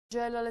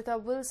Jaya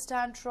will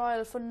stand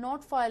trial for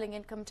not filing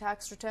income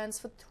tax returns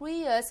for 3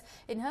 years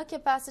in her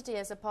capacity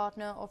as a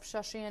partner of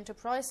Shashi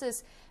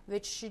Enterprises,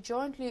 which she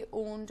jointly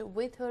owned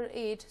with her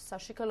aide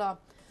Sashikala.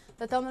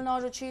 The Tamil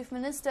Nadu Chief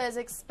Minister is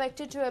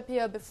expected to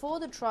appear before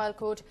the trial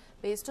court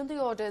based on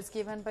the orders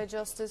given by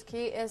Justice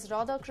K.S.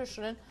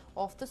 Radhakrishnan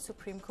of the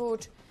Supreme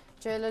Court.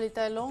 Jaya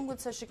along with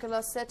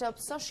Sashikala set up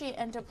Shashi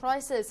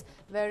Enterprises,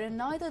 wherein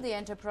neither the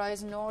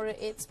enterprise nor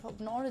its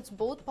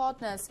both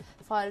partners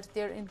filed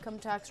their income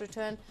tax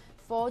return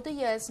for the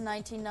years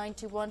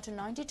 1991 to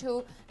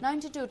 92,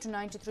 92 to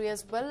 93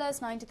 as well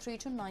as 93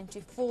 to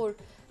 94.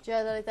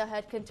 Jaya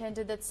had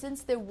contended that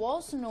since there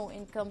was no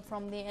income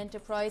from the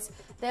enterprise,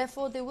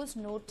 therefore there was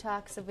no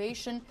tax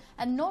evasion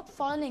and not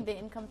filing the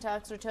income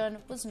tax return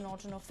was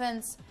not an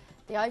offence.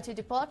 The IT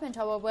department,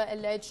 however,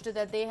 alleged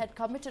that they had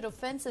committed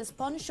offences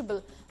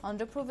punishable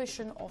under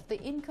provision of the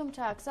Income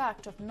Tax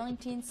Act of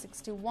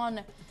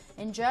 1961.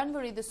 In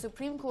January, the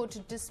Supreme Court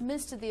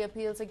dismissed the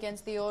appeals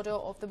against the order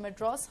of the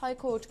Madras High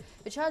Court,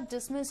 which had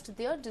dismissed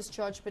their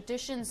discharge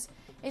petitions.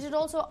 It had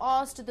also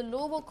asked the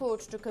lower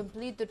court to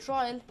complete the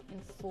trial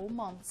in 4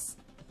 months.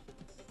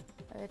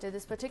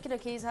 This particular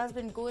case has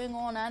been going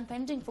on and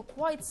pending for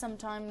quite some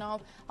time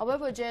now.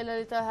 However,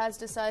 Jaya has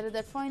decided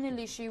that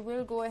finally she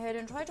will go ahead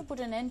and try to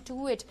put an end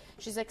to it.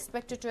 She's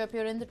expected to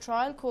appear in the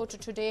trial court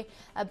today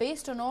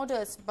based on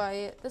orders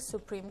by the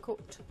Supreme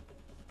Court.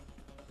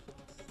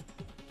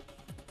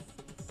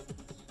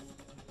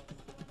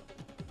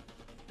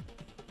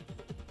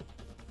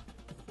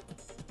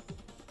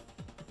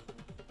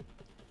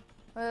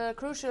 A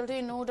crucial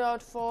day, no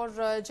doubt, for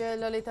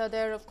Jaya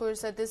there. Of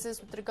course, this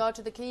is with regard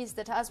to the case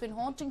that has been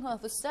haunting her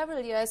for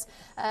several years.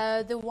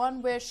 The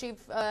one where she,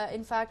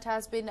 in fact,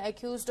 has been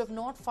accused of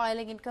not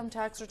filing income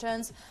tax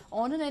returns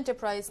on an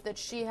enterprise that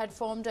she had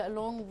formed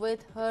along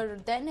with her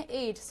then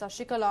aide,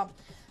 Sashikala.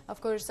 Of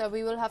course,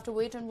 we will have to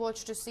wait and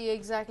watch to see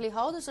exactly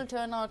how this will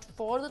turn out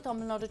for the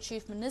Tamil Nadu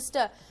Chief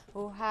Minister,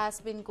 who has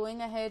been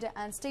going ahead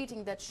and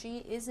stating that she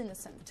is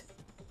innocent.